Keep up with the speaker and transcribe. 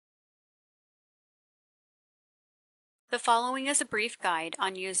The following is a brief guide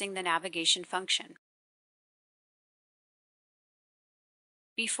on using the navigation function.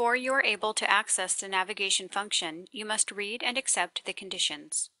 Before you are able to access the navigation function, you must read and accept the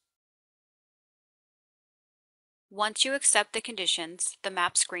conditions. Once you accept the conditions, the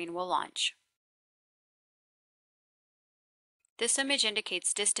map screen will launch. This image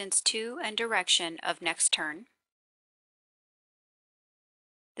indicates distance to and direction of next turn.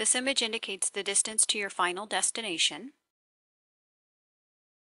 This image indicates the distance to your final destination.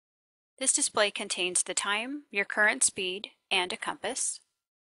 This display contains the time, your current speed, and a compass.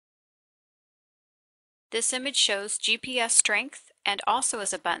 This image shows GPS strength and also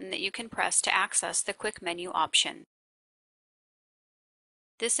is a button that you can press to access the quick menu option.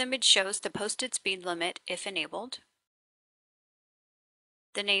 This image shows the posted speed limit if enabled,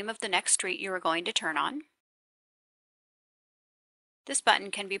 the name of the next street you are going to turn on. This button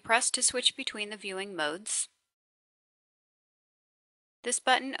can be pressed to switch between the viewing modes. This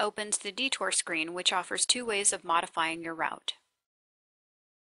button opens the detour screen, which offers two ways of modifying your route.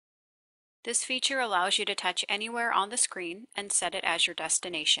 This feature allows you to touch anywhere on the screen and set it as your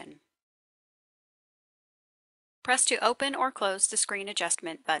destination. Press to open or close the screen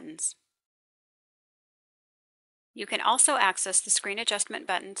adjustment buttons. You can also access the screen adjustment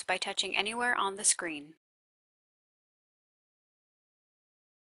buttons by touching anywhere on the screen.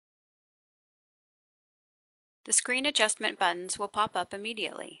 The screen adjustment buttons will pop up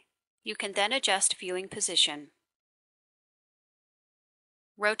immediately. You can then adjust viewing position.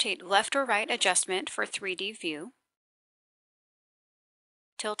 Rotate left or right adjustment for 3D view.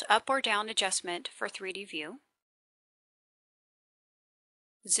 Tilt up or down adjustment for 3D view.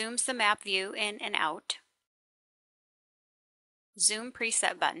 Zooms the map view in and out. Zoom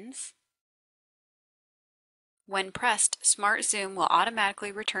preset buttons. When pressed, Smart Zoom will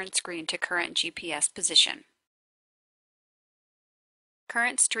automatically return screen to current GPS position.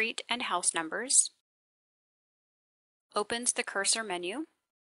 Current street and house numbers. Opens the cursor menu.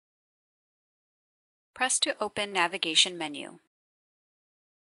 Press to open navigation menu.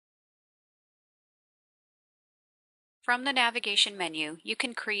 From the navigation menu, you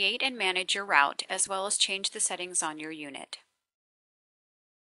can create and manage your route as well as change the settings on your unit.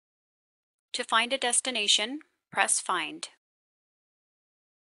 To find a destination, press Find.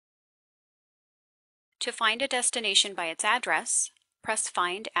 To find a destination by its address, press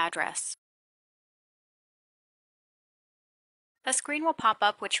Find Address. A screen will pop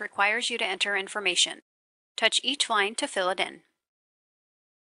up which requires you to enter information. Touch each line to fill it in.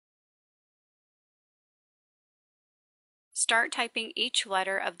 Start typing each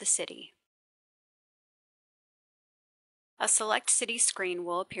letter of the city. A Select City screen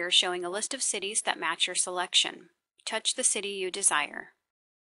will appear showing a list of cities that match your selection. Touch the city you desire.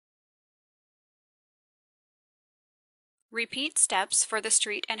 Repeat steps for the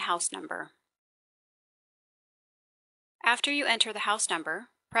street and house number. After you enter the house number,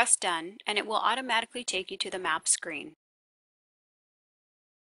 press Done and it will automatically take you to the map screen.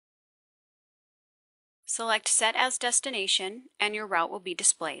 Select Set as Destination and your route will be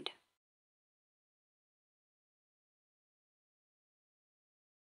displayed.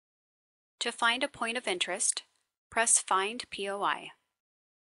 To find a point of interest, press Find POI.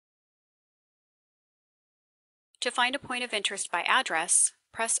 To find a point of interest by address,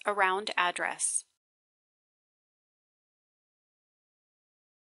 press Around Address.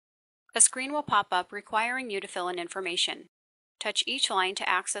 A screen will pop up requiring you to fill in information. Touch each line to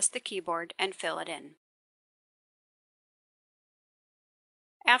access the keyboard and fill it in.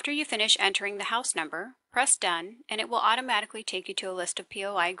 After you finish entering the house number, press Done and it will automatically take you to a list of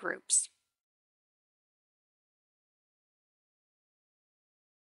POI groups.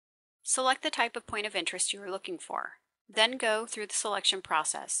 Select the type of point of interest you are looking for. Then go through the selection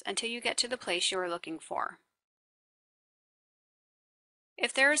process until you get to the place you are looking for.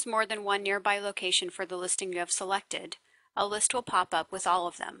 If there is more than one nearby location for the listing you have selected, a list will pop up with all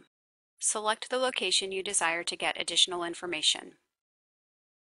of them. Select the location you desire to get additional information.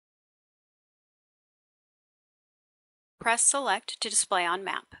 Press Select to display on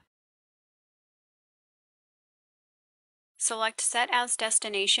map. Select Set as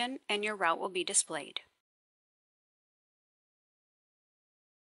Destination and your route will be displayed.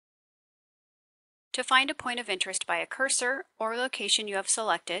 To find a point of interest by a cursor or location you have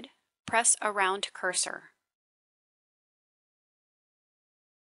selected, press Around Cursor.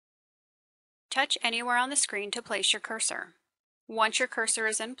 Touch anywhere on the screen to place your cursor. Once your cursor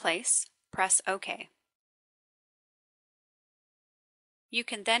is in place, press OK. You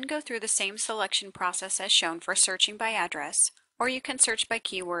can then go through the same selection process as shown for searching by address, or you can search by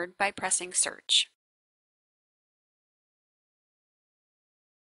keyword by pressing Search.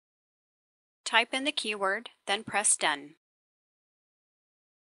 Type in the keyword, then press Done.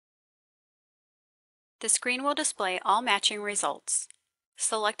 The screen will display all matching results.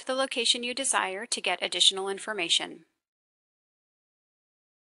 Select the location you desire to get additional information.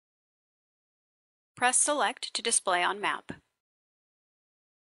 Press Select to display on map.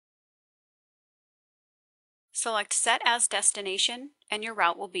 Select Set as Destination and your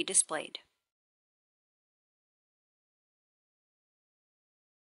route will be displayed.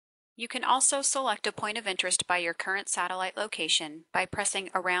 You can also select a point of interest by your current satellite location by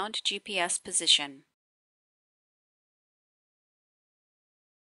pressing Around GPS Position.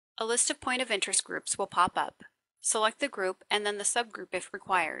 A list of point of interest groups will pop up. Select the group and then the subgroup if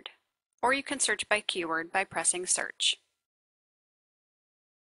required, or you can search by keyword by pressing Search.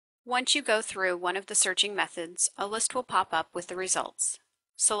 Once you go through one of the searching methods, a list will pop up with the results.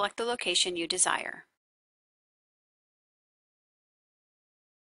 Select the location you desire.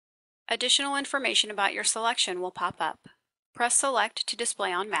 Additional information about your selection will pop up. Press Select to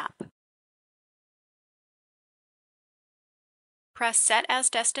display on map. Press Set as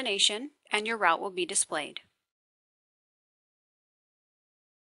Destination and your route will be displayed.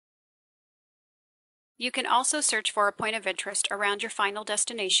 You can also search for a point of interest around your final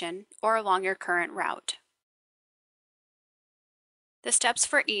destination or along your current route. The steps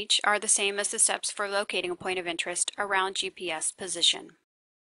for each are the same as the steps for locating a point of interest around GPS position.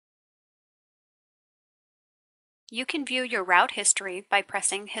 You can view your route history by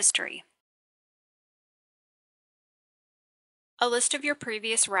pressing History. A list of your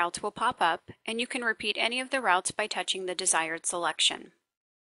previous routes will pop up, and you can repeat any of the routes by touching the desired selection.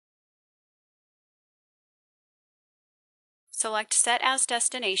 Select Set as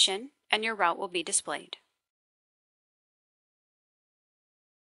Destination, and your route will be displayed.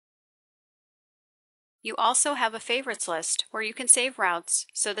 You also have a favorites list where you can save routes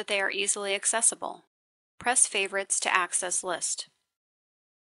so that they are easily accessible. Press Favorites to access list.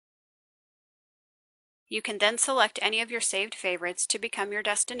 You can then select any of your saved favorites to become your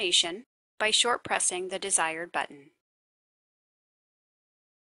destination by short pressing the desired button.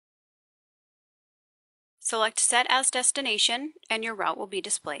 Select Set as Destination and your route will be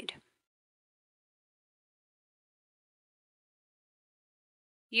displayed.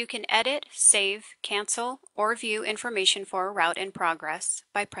 You can edit, save, cancel, or view information for a route in progress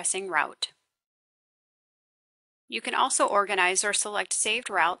by pressing Route. You can also organize or select saved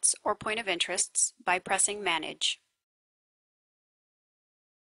routes or point of interests by pressing Manage.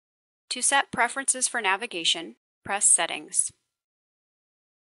 To set preferences for navigation, press Settings.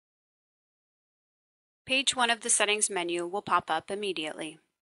 Page 1 of the Settings menu will pop up immediately.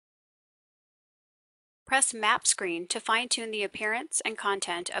 Press Map Screen to fine-tune the appearance and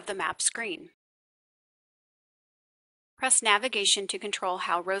content of the map screen. Press Navigation to control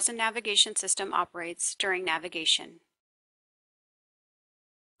how Rosen navigation system operates during navigation.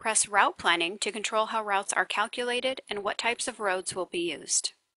 Press Route Planning to control how routes are calculated and what types of roads will be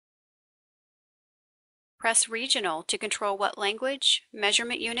used. Press Regional to control what language,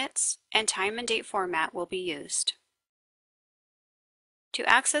 measurement units, and time and date format will be used. To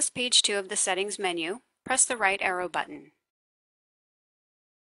access page 2 of the Settings menu, press the right arrow button.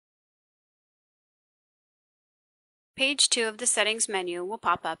 Page 2 of the Settings menu will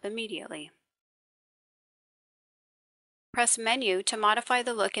pop up immediately. Press Menu to modify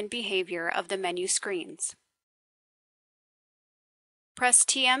the look and behavior of the menu screens. Press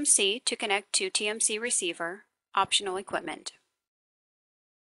TMC to connect to TMC receiver, optional equipment.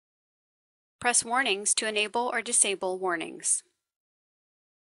 Press Warnings to enable or disable warnings.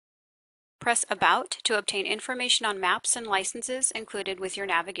 Press About to obtain information on maps and licenses included with your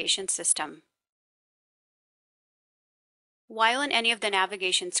navigation system. While in any of the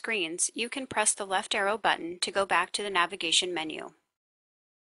navigation screens, you can press the left arrow button to go back to the navigation menu.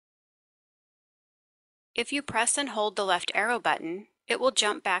 If you press and hold the left arrow button, it will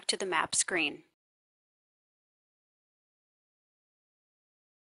jump back to the map screen.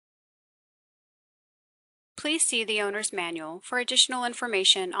 Please see the owner's manual for additional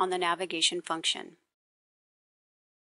information on the navigation function.